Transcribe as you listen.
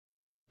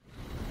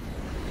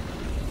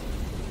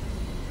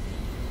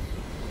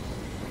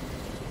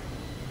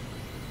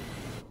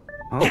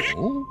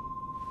Oh?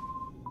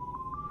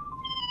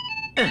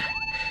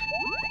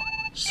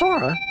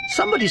 Sora,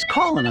 somebody's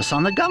calling us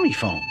on the gummy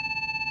phone.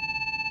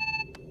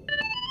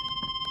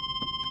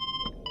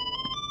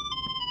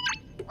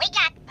 We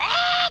got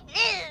bad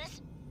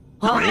news.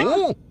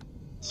 Huh?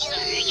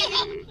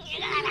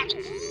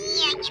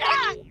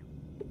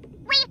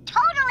 We've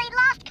totally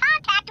lost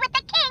contact with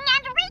the King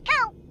and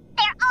Riku.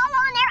 They're all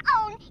on their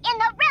own in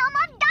the realm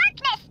of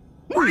darkness.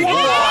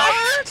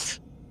 What?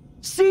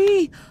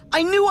 See?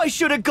 I knew I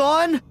should have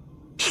gone!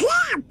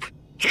 Snap!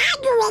 How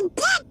do we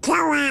get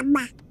to him?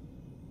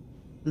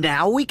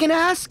 Now we can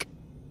ask?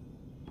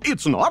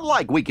 It's not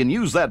like we can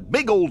use that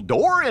big old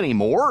door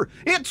anymore.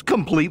 It's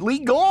completely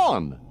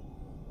gone.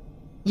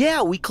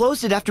 Yeah, we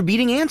closed it after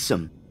beating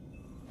Ansem.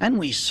 And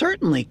we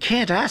certainly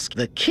can't ask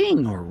the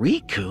king or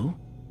Riku.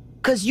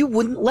 'Cause you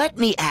wouldn't let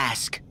me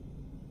ask.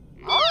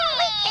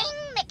 Only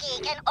King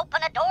Mickey can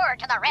open a door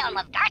to the realm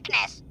of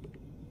darkness.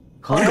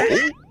 Huh?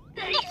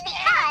 It's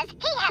because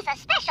he has a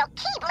special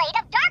keyblade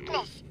of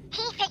darkness.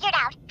 He figured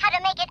out how to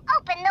make it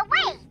open the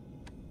way.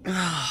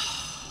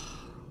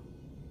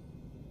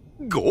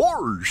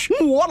 Gosh,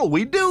 what'll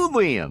we do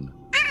then?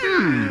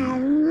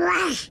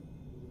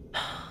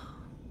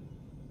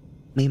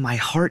 May my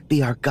heart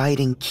be our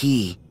guiding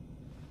key.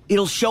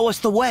 It'll show us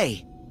the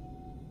way.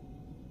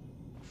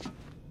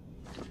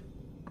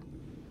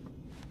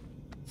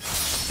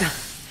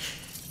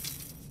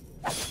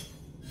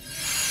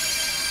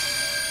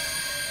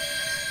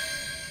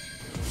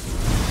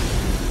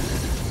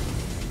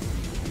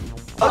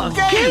 A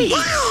gate!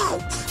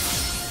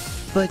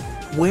 But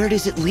where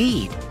does it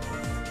lead?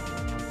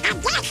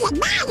 It doesn't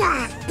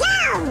matter.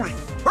 Go!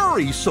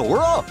 Hurry,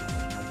 Sora!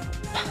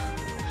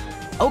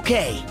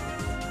 Okay.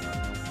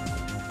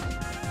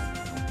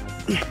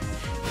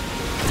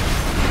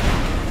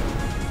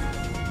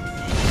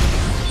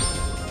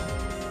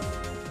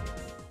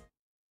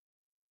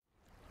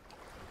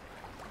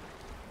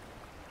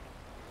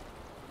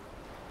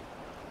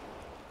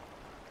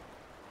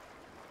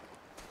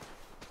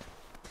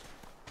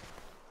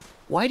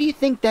 Why do you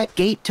think that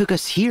gate took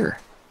us here?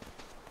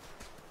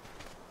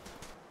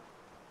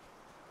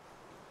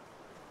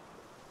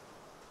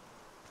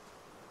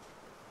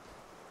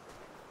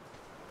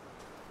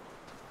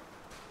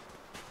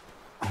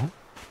 Huh?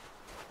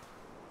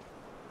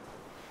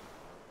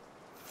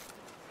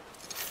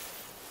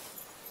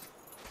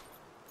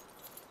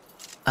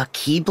 A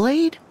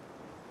keyblade?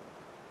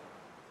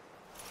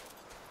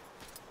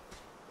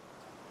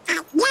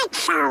 Not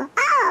so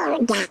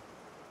old.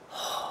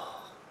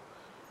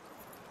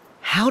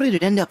 How did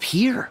it end up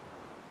here?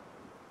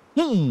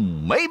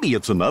 Maybe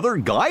it's another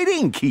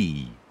guiding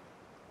key.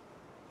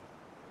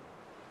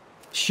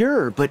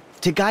 Sure, but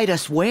to guide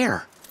us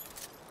where?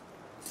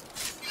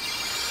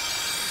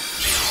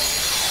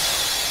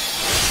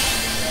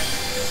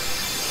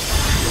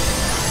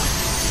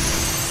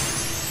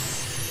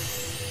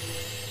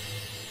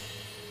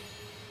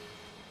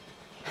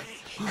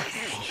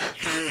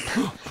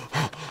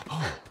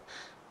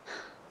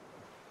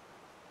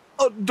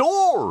 A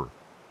door!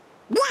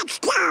 Let's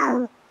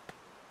go.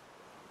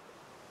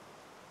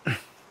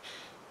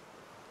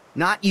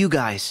 Not you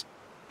guys.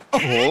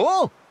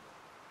 Huh?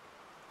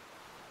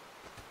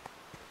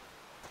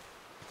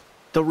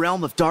 The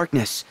realm of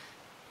darkness.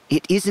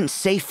 It isn't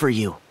safe for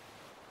you.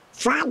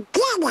 Forget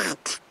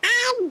it.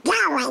 I'm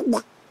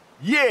going.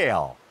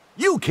 Yeah,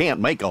 you can't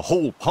make a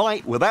whole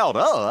pint without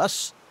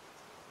us.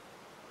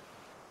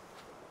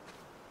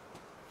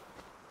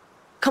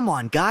 Come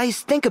on,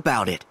 guys, think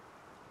about it.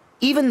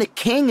 Even the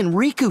king and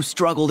Riku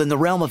struggled in the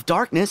realm of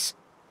darkness.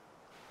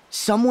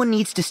 Someone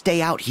needs to stay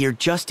out here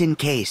just in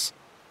case.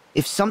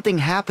 If something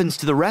happens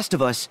to the rest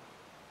of us,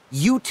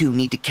 you two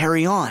need to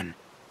carry on.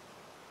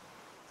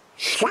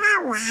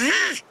 Sora?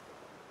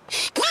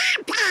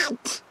 Stop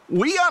it!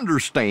 We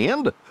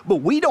understand, but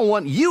we don't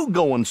want you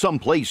going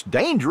someplace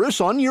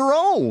dangerous on your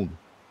own.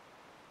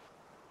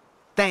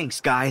 Thanks,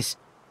 guys,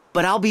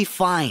 but I'll be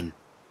fine.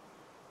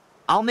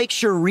 I'll make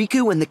sure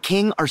Riku and the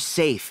king are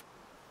safe.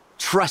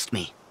 Trust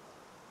me.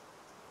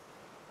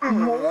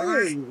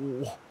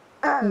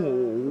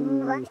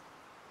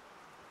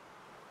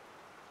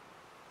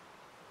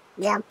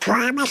 You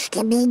promise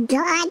to be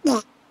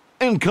good?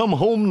 And come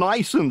home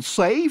nice and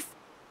safe?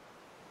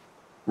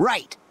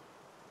 Right.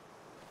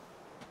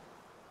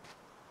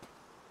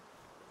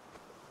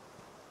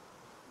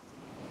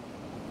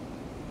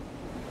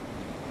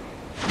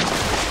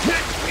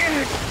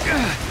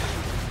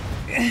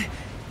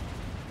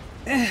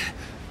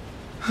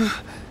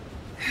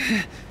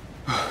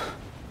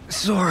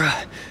 Sora.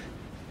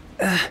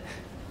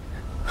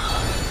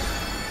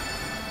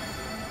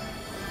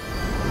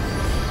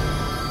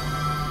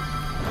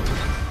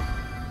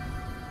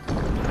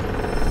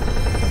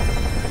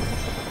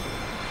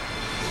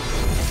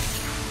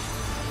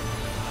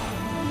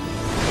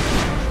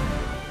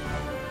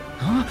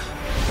 Huh?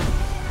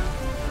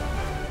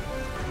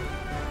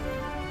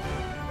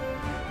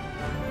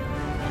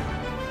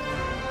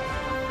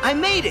 I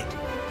made it!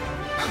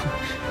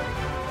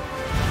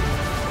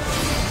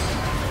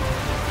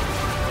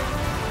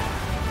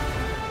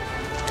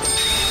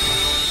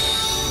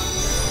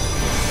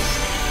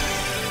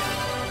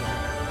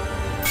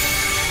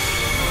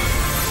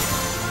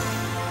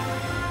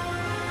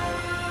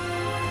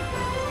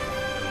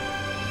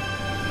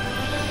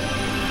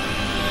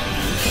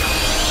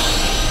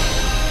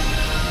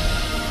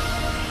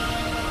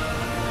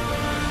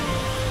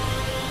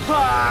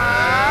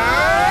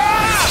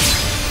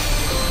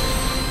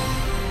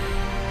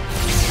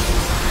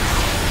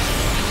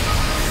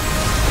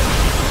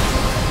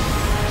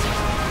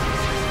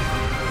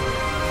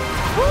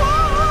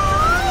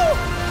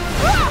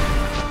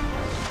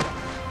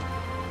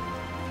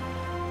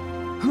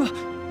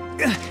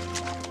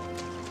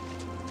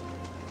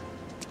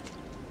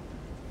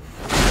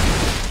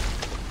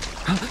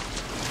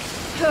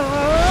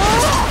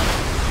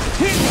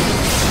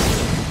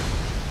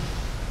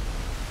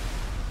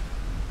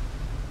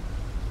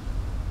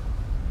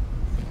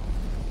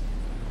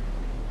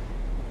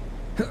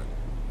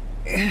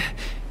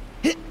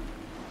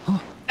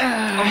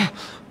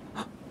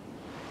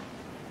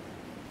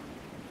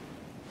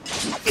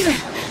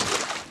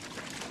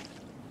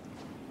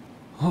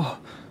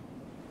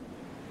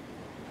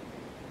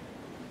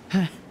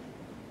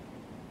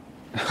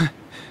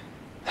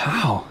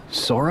 How,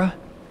 Sora?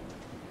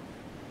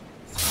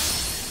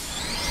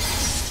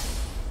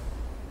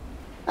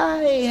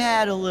 I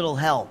had a little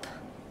help.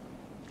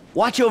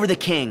 Watch over the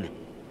king.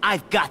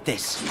 I've got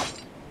this.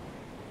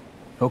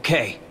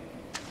 Okay.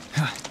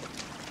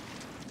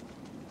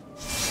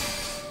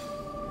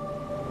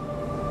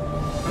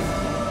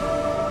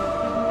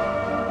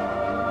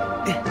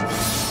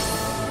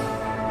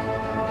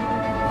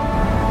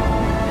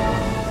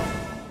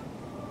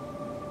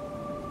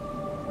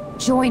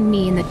 Join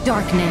me in the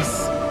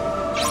darkness.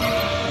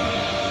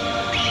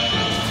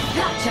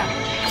 Gotcha!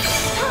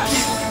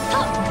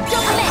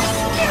 Don't miss!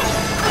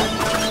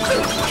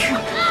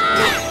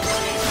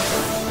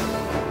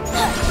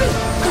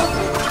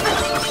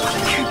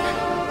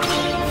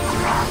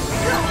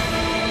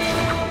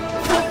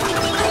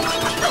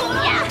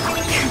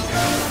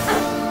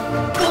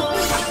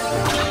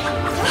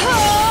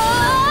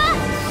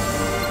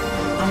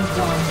 I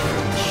wander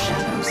in the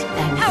shadows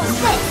and How's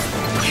this?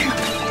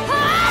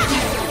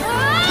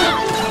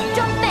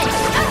 Don't miss!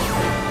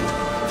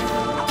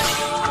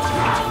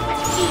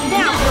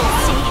 Now you'll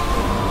see!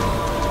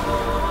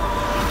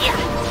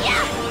 Time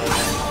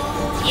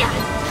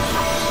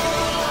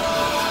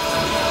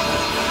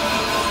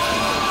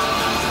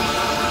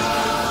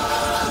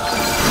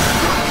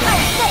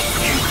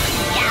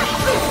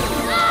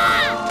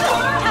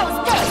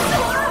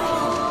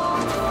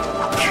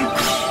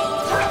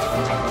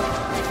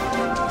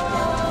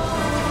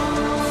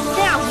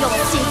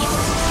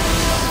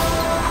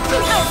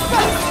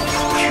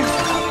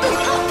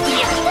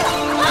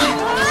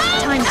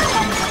to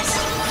end this.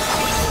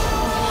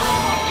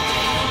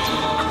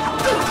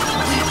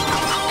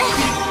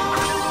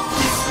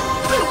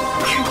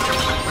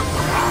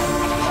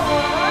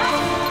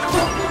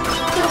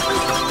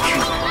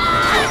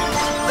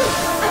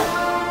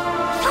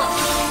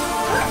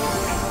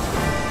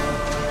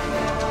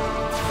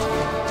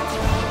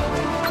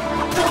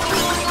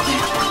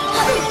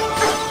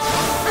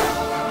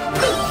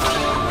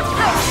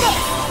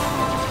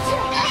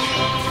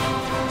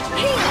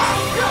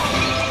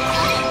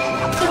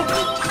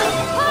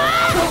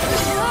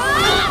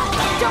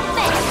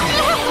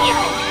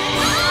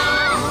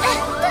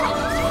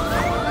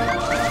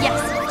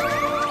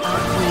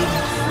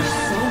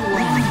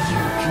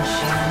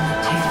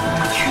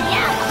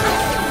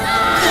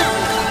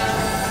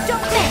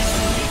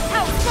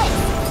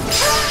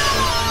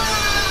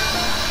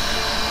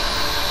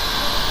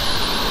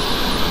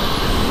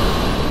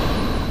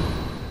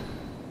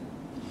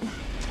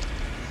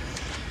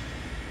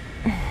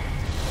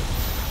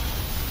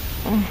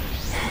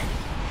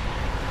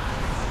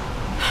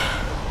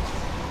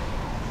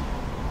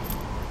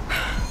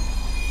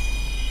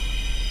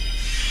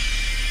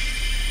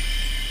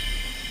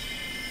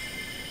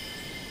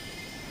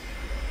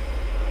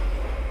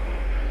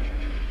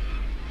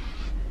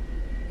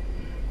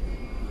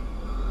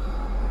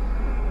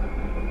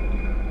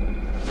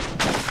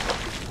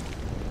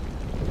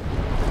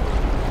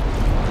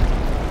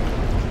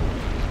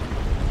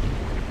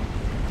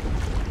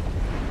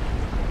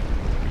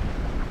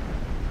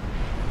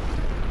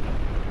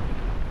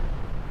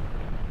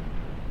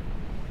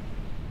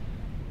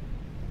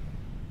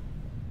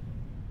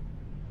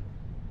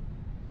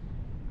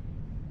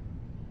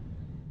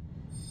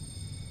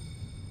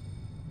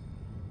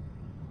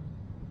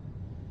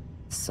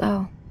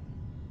 So,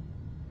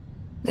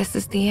 this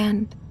is the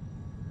end.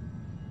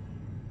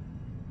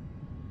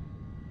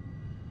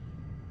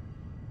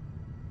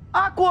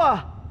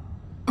 Aqua!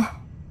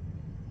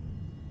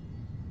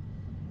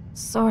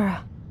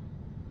 Sora.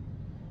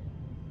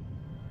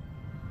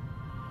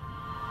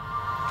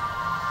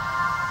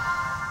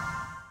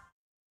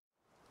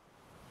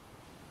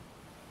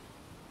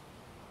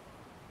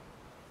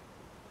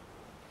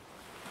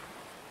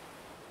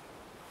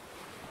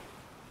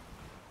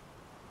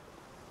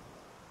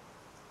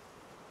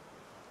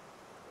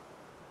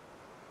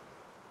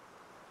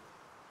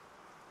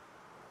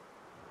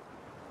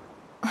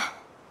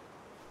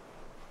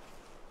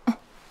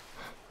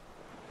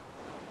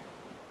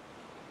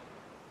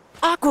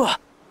 Aqua!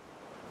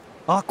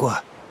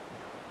 Aqua.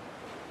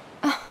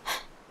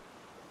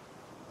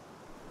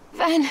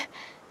 Ven.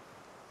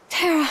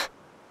 Terra.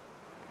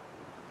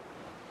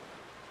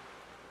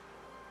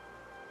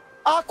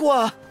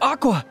 Aqua!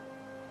 Aqua!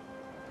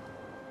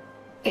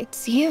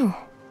 It's you.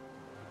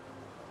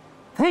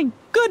 Thank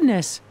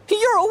goodness!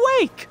 You're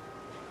awake!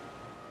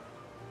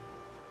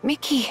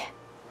 Mickey.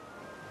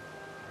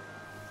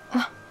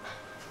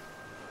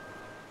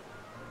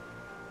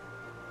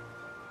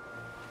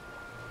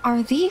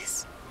 Are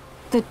these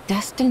the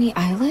Destiny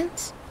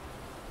Islands?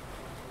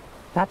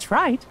 That's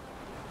right.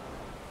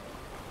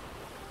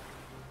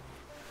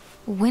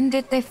 When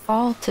did they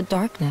fall to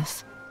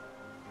darkness?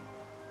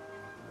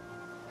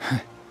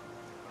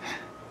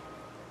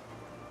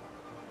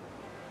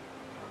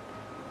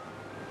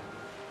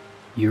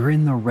 You're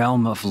in the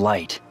realm of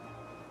light.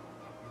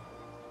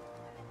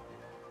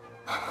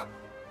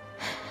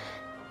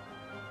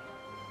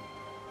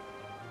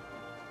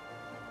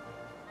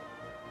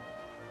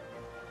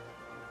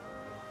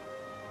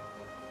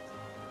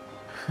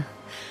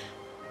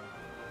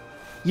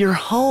 You're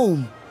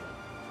home.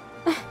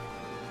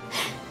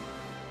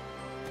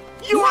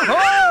 You're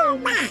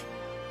home!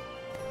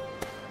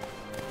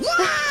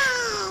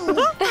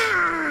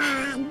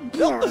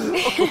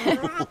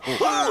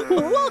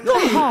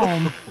 Welcome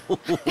home.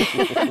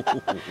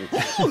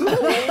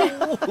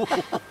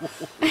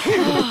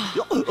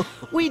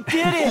 We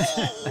did it!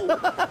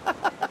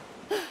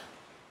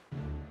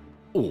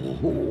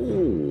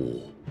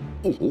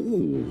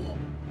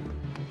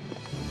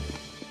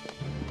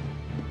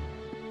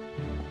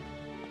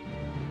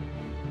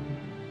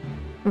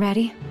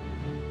 Ready?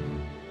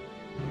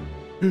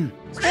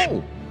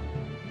 Oh.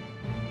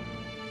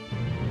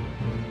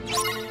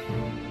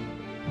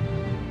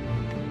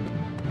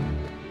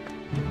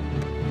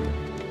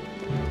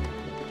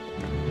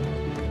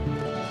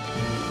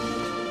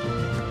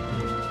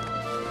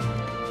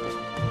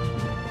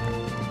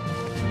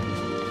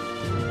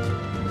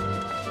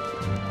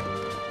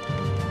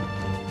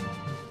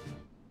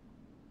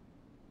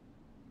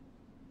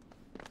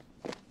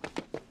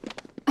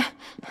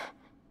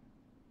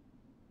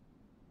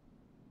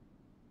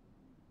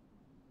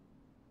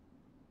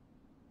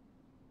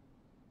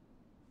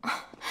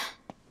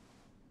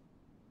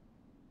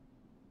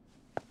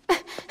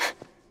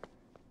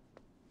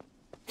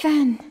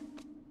 Ven.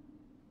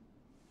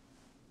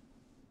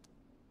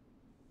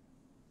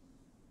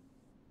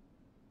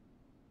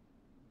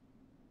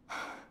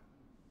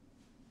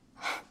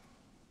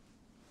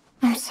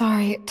 I'm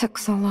sorry it took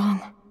so long.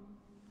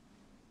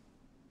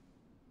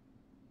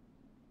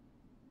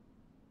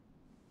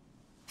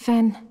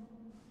 Ven,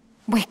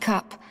 wake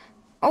up.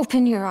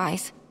 Open your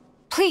eyes.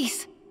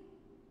 Please.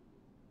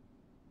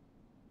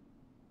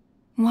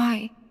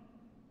 Why?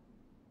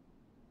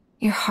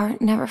 Your heart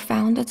never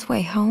found its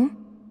way home?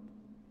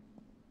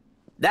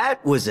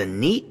 That was a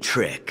neat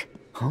trick.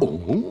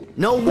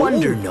 No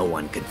wonder no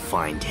one could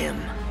find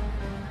him.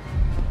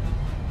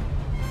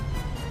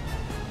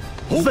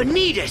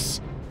 Ventus!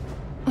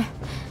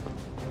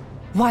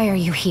 Why are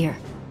you here?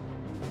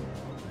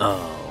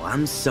 Oh,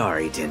 I'm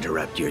sorry to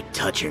interrupt your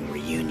touching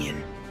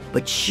reunion,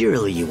 but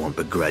surely you won't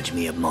begrudge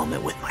me a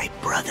moment with my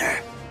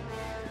brother.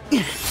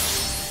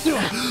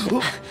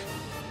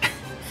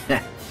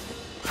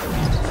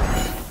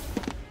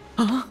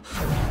 Huh?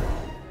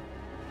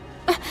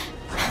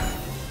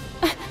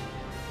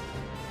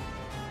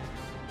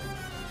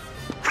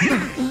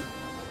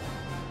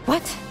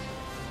 What?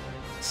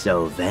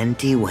 So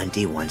Venti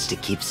Wenty wants to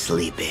keep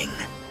sleeping.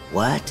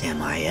 What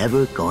am I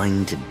ever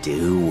going to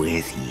do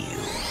with you?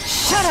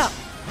 Shut up!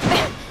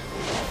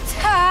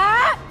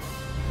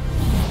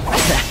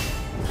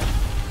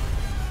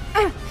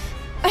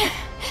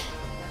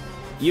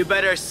 You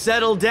better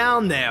settle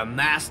down there,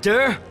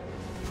 Master.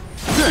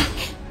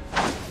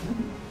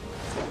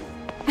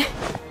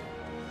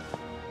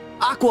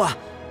 Aqua,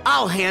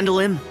 I'll handle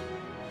him.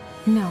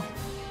 No.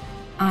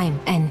 I'm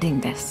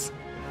ending this.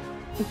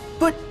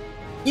 But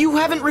you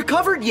haven't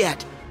recovered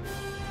yet.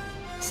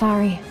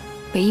 Sorry,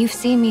 but you've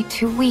seen me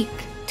too weak,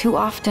 too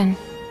often.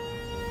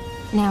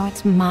 Now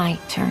it's my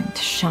turn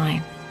to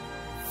shine.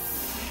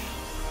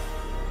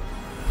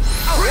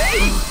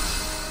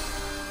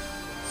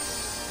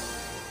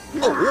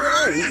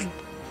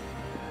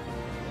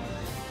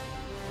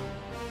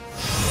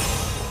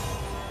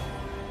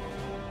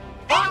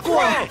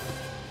 Aqua!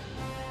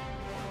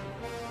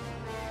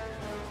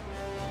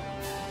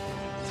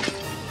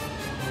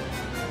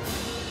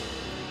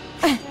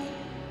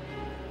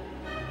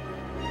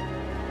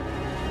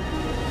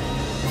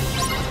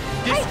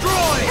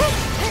 Destroy!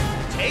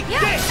 Take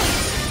this!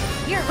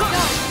 Here we go!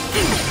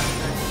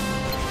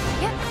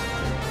 Yep.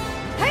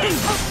 Hey!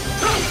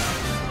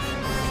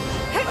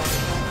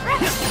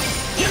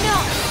 You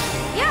know!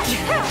 Yeah!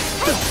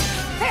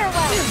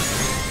 Farewell!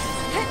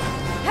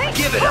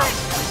 Give it up!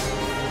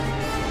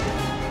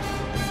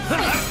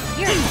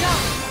 Here we go!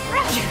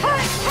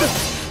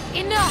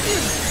 Enough!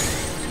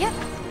 Yep.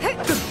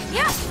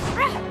 Yeah!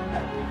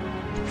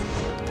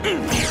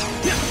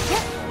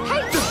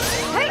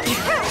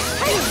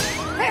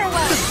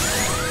 Farewell!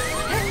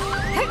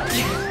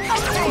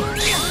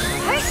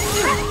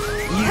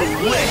 You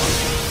wish!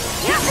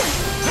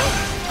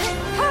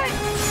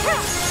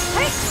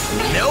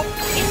 Nope!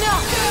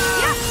 Enough!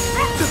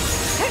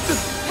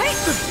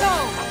 Go!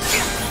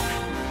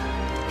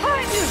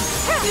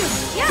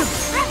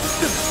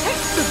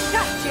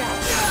 Gotcha!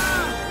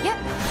 Yep,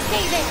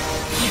 stay there!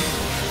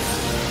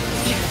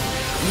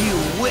 You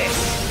wish!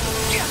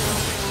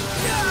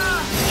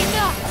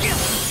 Enough!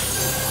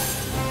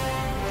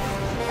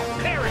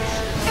 Perish!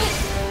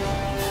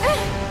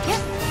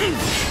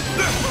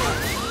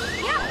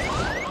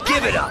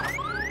 Give it up!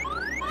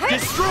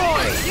 Destroy!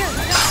 I'll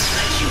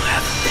let you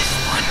have this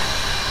one.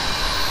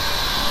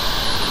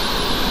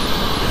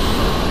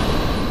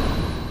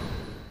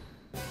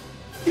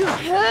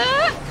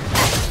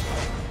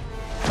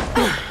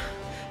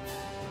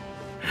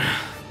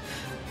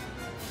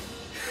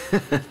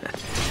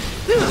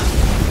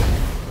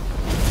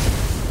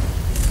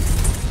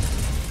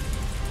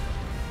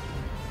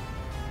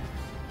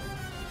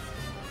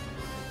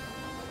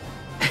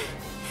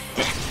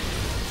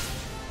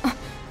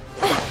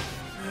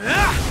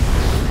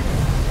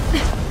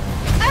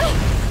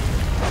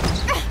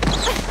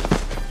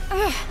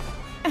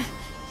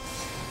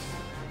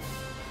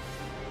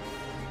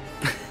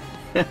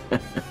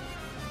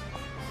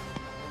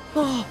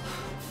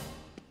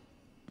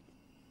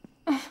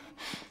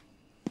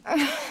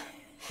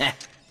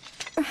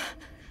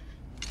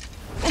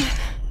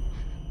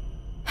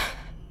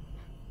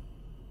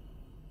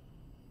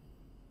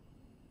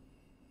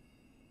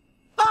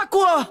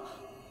 Aqua!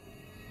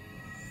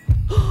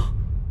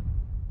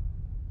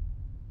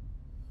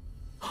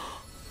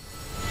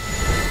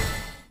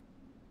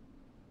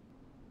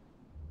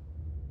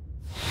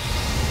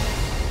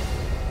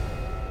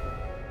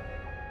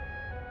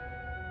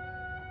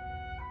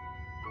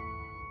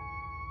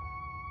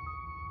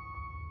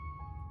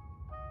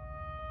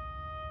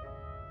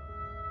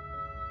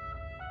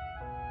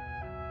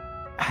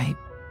 I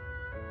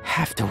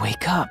have to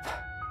wake up.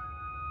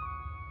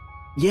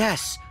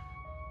 Yes.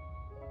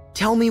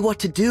 Tell me what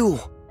to do.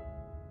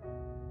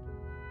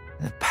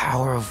 The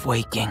power of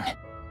waking.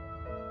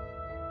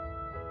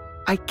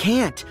 I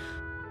can't.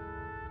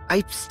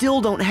 I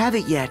still don't have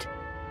it yet.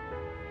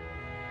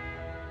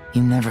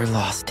 You never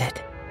lost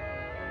it.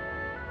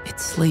 It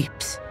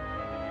sleeps.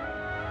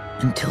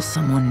 Until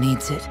someone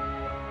needs it.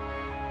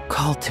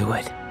 Call to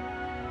it.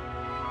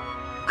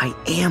 I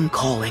am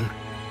calling.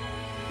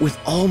 With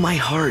all my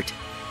heart.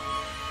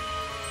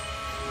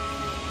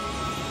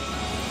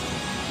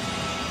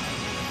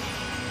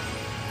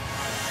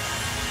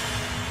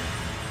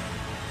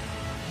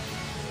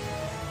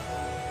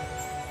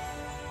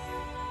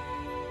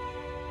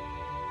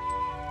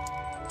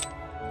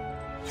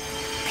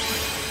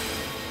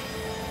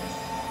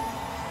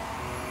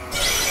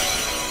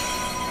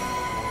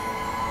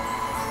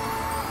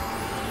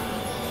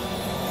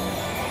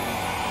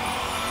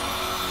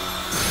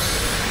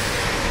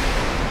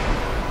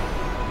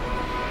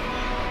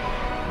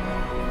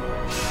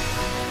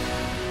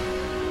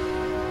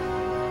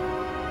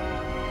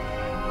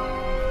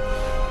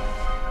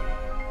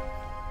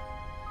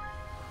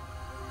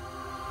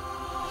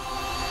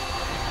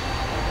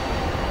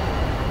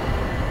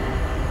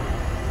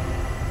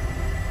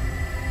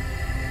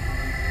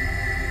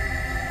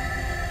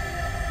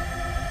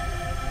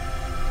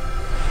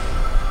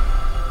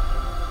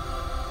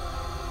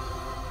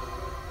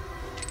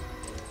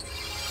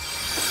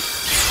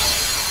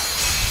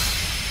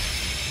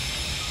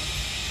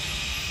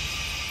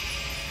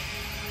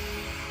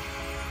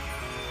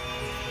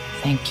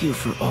 Thank you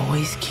for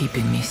always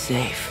keeping me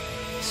safe,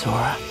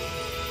 Sora.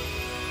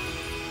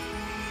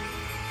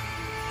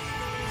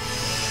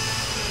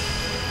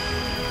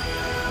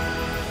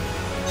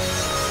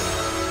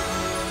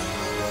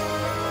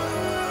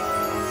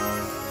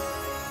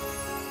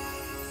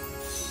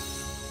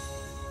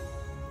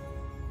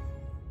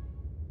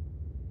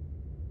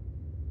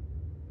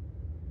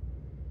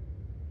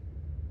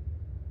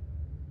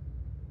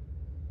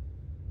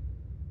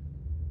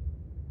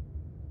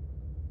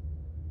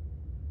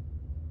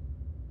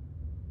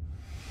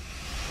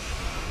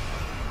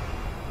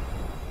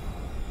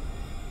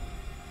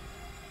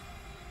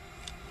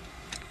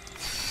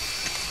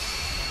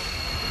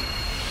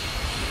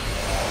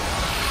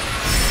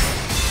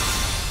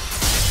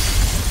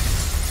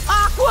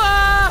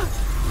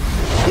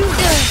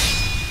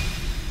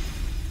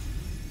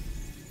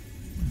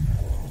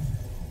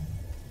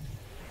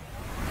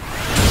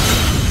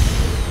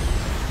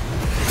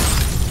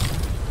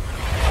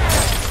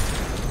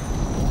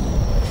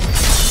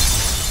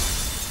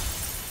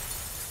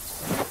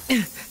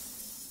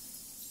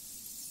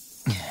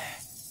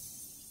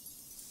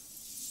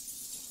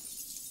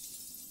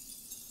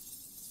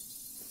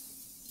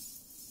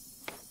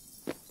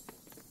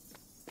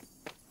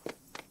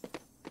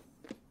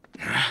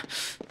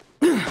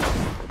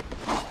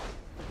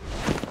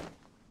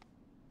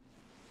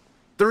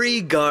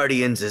 Three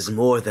guardians is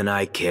more than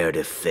I care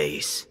to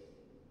face.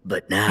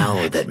 But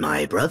now that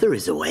my brother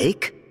is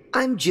awake,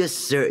 I'm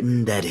just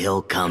certain that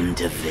he'll come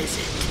to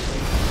visit.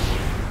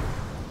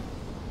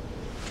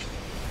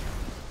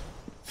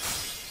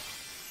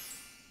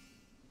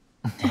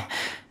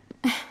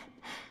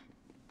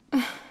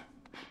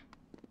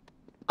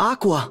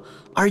 Aqua,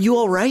 are you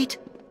all right?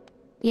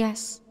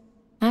 Yes,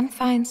 I'm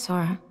fine,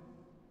 Sora.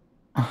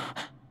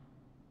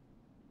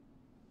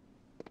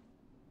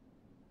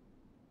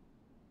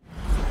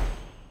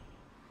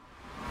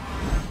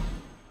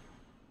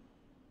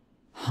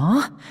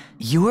 Huh?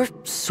 You're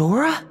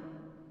Sora?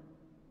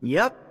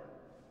 Yep.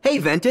 Hey,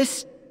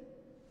 Ventus.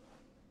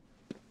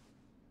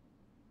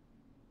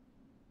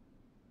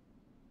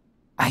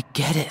 I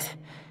get it.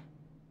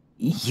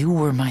 You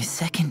were my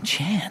second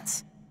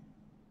chance.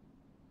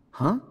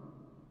 Huh?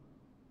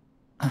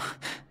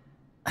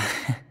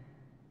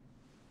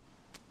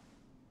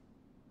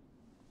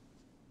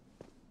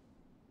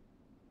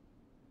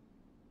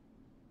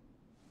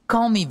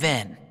 Call me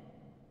Ven.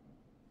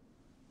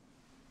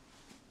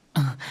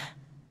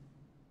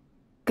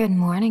 Good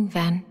morning,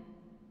 Ven.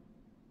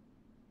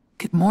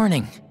 Good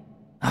morning,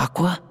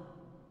 Aqua.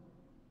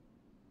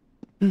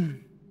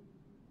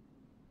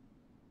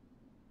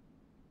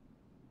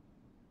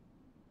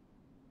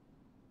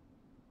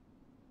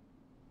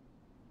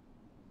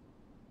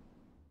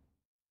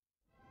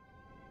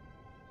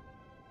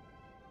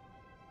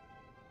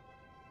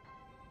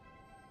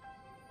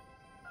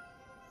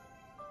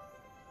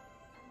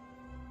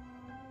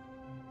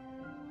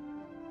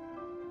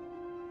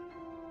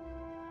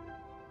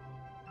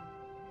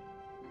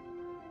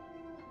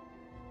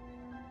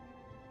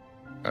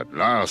 At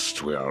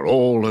last we are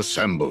all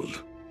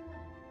assembled.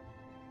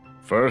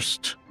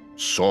 First,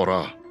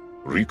 Sora,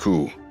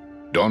 Riku,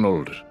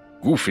 Donald,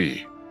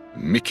 Goofy,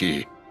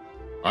 Mickey.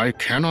 I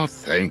cannot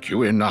thank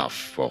you enough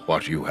for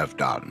what you have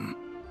done.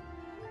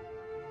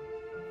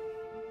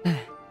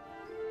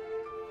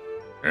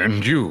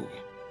 And you,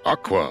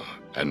 Aqua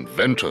and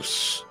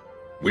Ventus.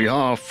 We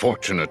are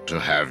fortunate to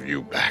have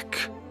you back.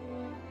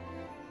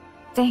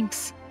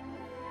 Thanks.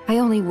 I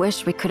only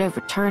wish we could have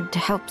returned to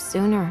help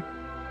sooner.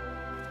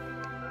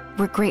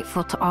 We're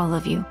grateful to all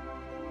of you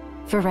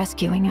for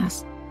rescuing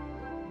us.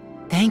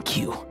 Thank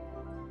you.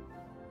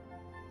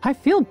 I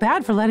feel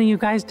bad for letting you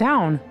guys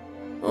down.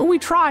 We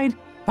tried,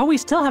 but we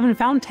still haven't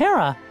found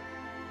Terra.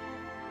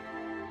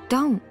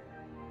 Don't.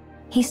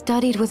 He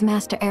studied with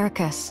Master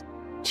Ericus,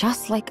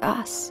 just like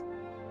us.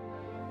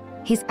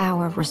 He's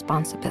our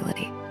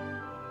responsibility.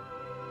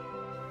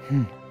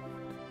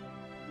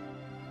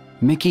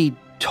 Mickey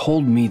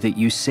told me that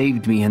you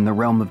saved me in the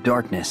Realm of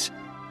Darkness.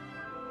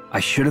 I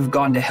should have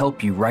gone to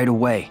help you right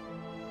away,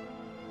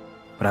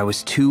 but I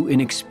was too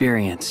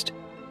inexperienced.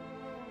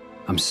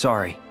 I'm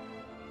sorry.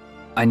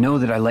 I know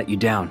that I let you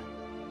down.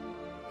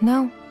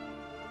 No,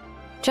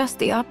 just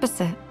the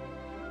opposite.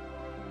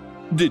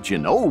 Did you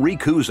know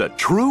Riku's a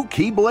true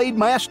Keyblade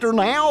master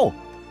now?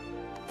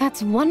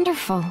 That's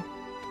wonderful.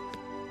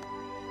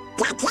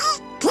 That's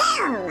it,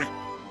 too.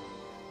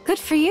 Good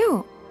for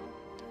you.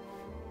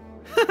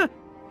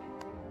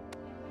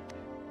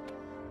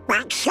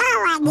 But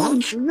Sora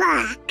needs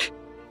work.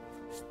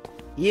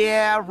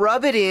 Yeah,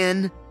 rub it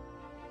in.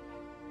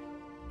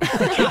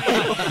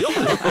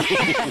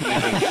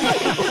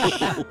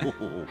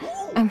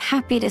 I'm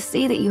happy to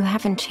see that you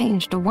haven't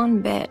changed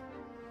one bit.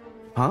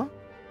 Huh?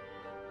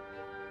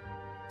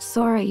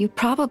 Sora, you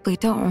probably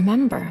don't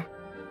remember.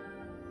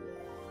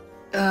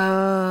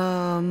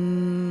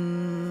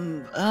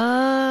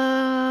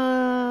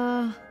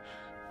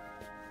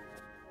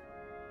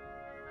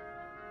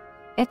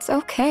 It's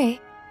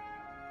okay.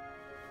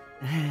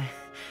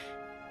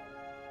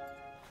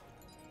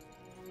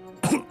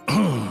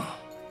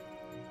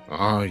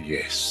 Ah,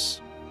 yes.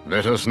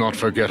 Let us not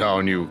forget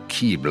our new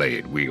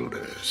Keyblade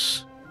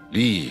wielders.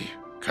 Lee,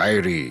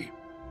 Kairi,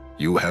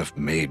 you have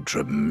made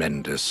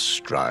tremendous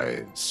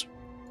strides.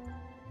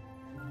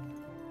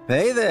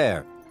 Hey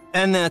there!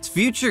 And that's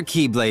future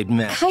Keyblade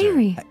Master.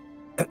 Kairi!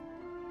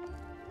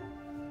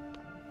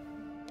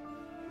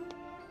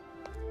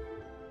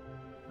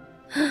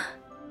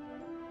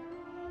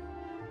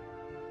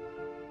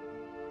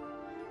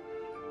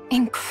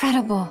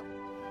 Incredible.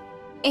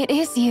 It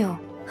is you.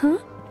 Huh?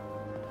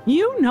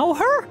 You know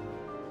her?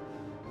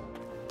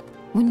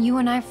 When you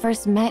and I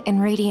first met in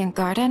Radiant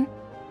Garden,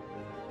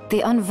 the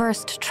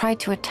Unversed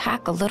tried to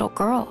attack a little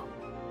girl.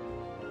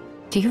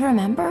 Do you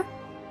remember?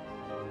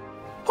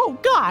 Oh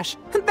gosh,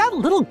 that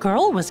little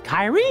girl was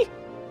Kairi?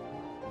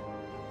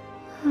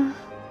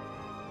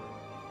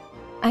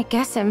 I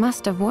guess it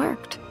must have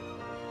worked.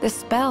 The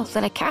spell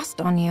that I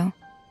cast on you.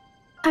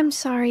 I'm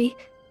sorry.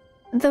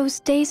 Those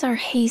days are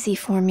hazy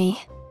for me.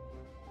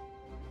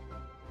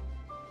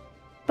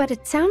 But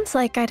it sounds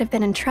like I'd have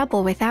been in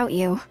trouble without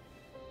you.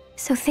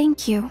 So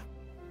thank you.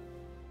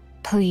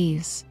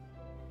 Please.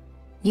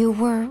 You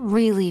were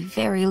really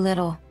very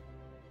little.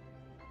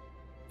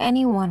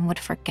 Anyone would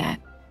forget,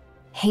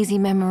 hazy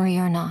memory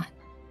or not.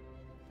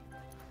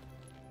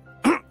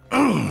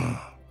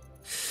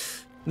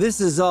 This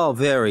is all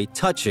very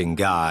touching,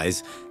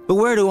 guys, but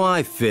where do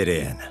I fit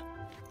in?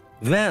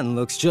 Ven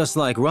looks just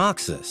like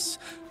Roxas.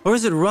 Or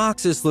is it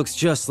Roxas looks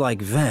just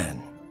like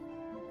Ven?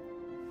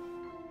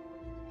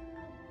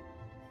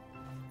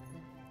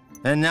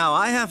 And now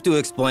I have to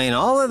explain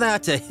all of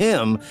that to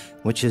him,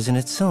 which is in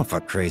itself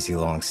a crazy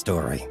long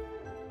story.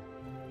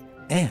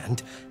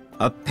 And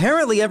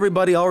apparently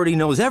everybody already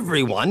knows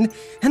everyone,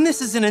 and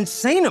this is an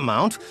insane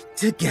amount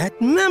to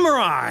get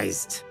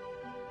memorized.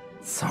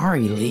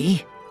 Sorry,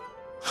 Lee.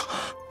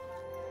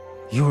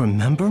 You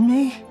remember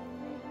me?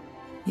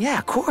 Yeah,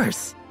 of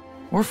course.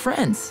 We're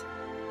friends.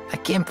 I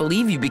can't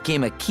believe you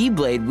became a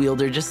Keyblade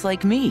wielder just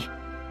like me.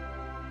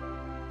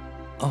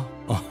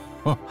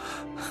 Oh,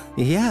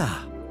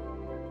 yeah.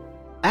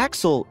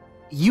 Axel,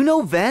 you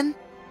know Ven?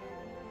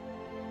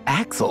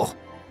 Axel?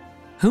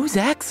 Who's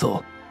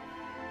Axel?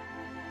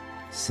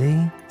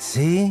 See?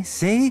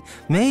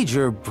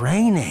 Major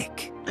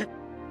brainache.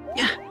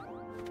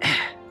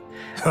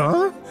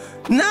 Huh?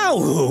 Now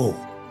who?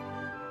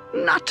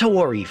 Not to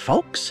worry,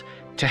 folks.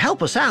 To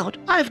help us out,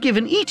 I've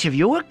given each of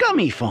you a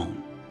gummy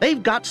phone.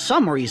 They've got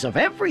summaries of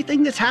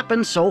everything that's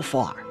happened so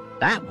far.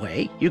 That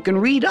way, you can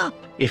read up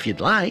if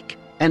you'd like.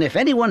 And if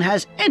anyone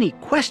has any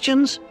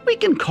questions, we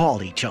can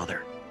call each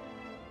other.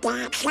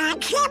 That's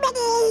like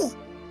Jiminy!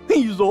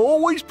 He's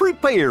always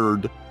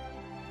prepared.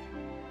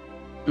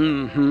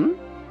 Mm-hmm.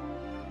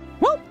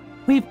 Well,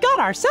 we've got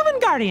our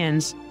 7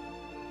 guardians.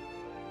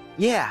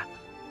 Yeah.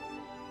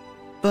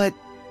 But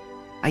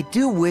I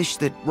do wish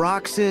that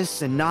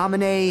Roxas and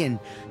Naminé and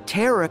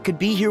Terra could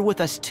be here with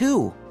us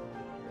too.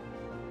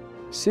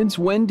 Since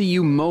when do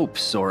you mope,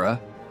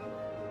 Sora?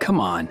 Come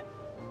on.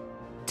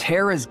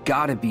 Terra's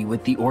gotta be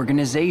with the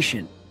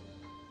organization,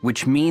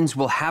 which means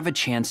we'll have a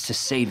chance to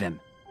save him.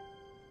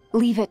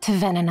 Leave it to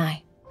Ven and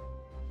I.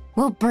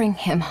 We'll bring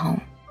him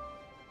home.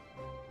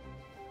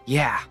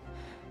 Yeah.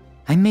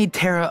 I made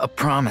Terra a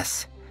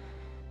promise.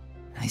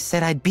 I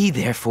said I'd be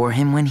there for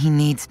him when he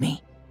needs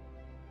me.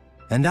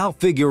 And I'll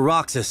figure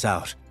Roxas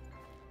out.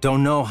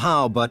 Don't know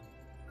how, but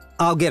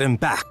I'll get him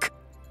back.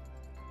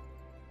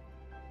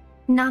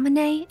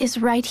 Naminé is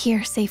right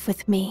here safe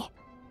with me.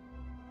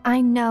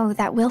 I know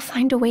that we'll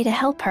find a way to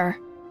help her.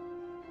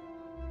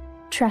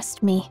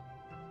 Trust me.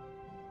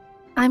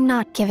 I'm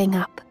not giving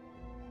up.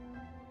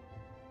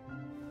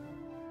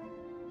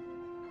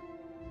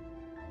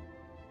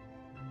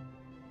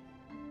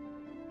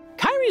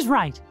 Kyrie's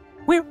right.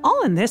 We're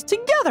all in this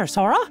together,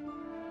 Sora.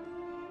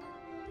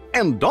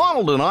 And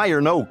Donald and I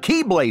are no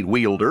Keyblade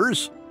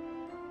wielders,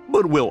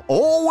 but we'll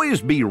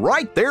always be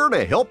right there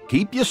to help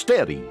keep you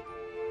steady.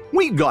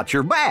 We got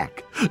your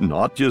back,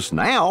 not just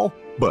now,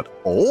 but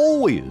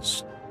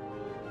always.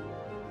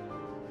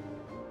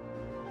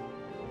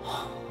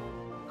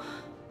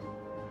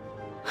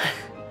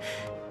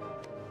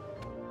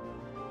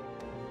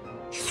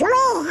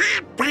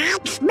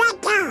 SilverHawkKohaku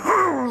make a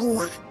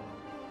hole.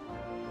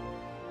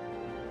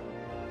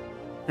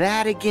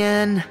 That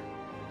again?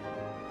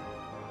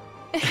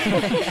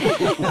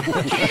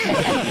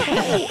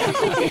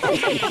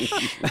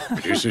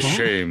 It is a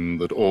shame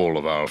that all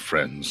of our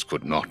friends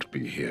could not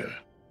be here.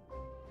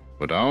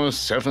 But our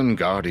 7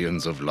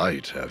 Guardians of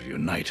Light have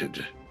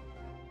united.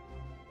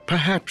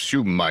 Perhaps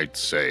you might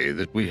say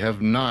that we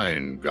have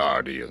 9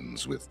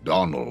 Guardians with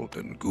Donald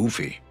and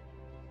Goofy.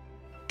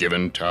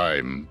 Given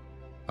time,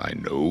 I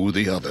know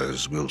the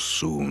others will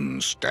soon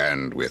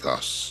stand with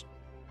us.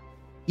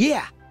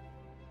 Yeah.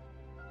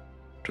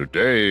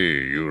 Today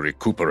you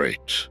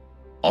recuperate.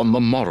 On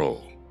the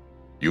morrow,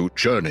 you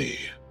journey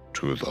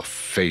to the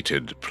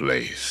fated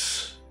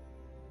place.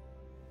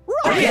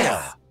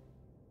 Yeah!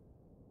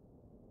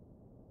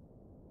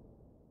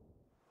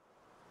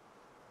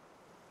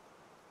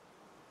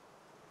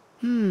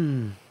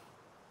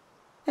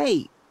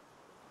 Hey,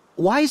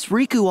 why is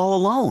Riku all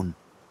alone?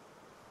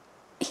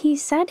 He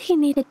said he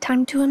needed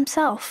time to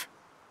himself.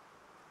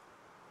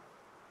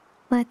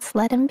 Let's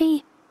let him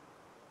be.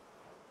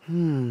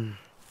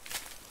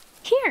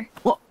 Here.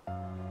 What?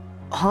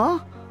 Huh?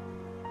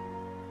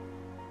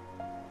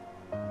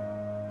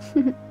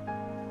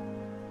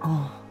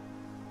 Oh.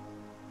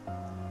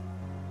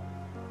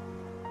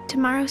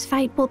 Tomorrow's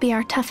fight will be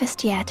our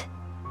toughest yet.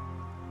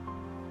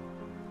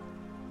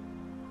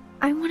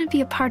 I want to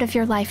be a part of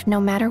your life no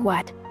matter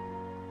what.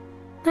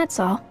 That's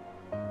all.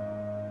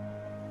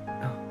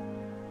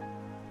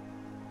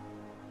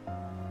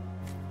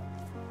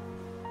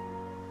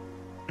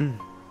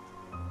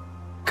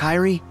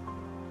 Kairi,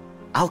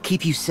 I'll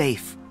keep you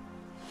safe.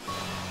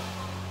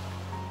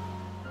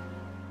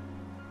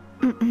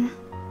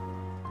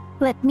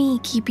 Let me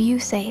keep you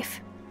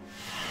safe.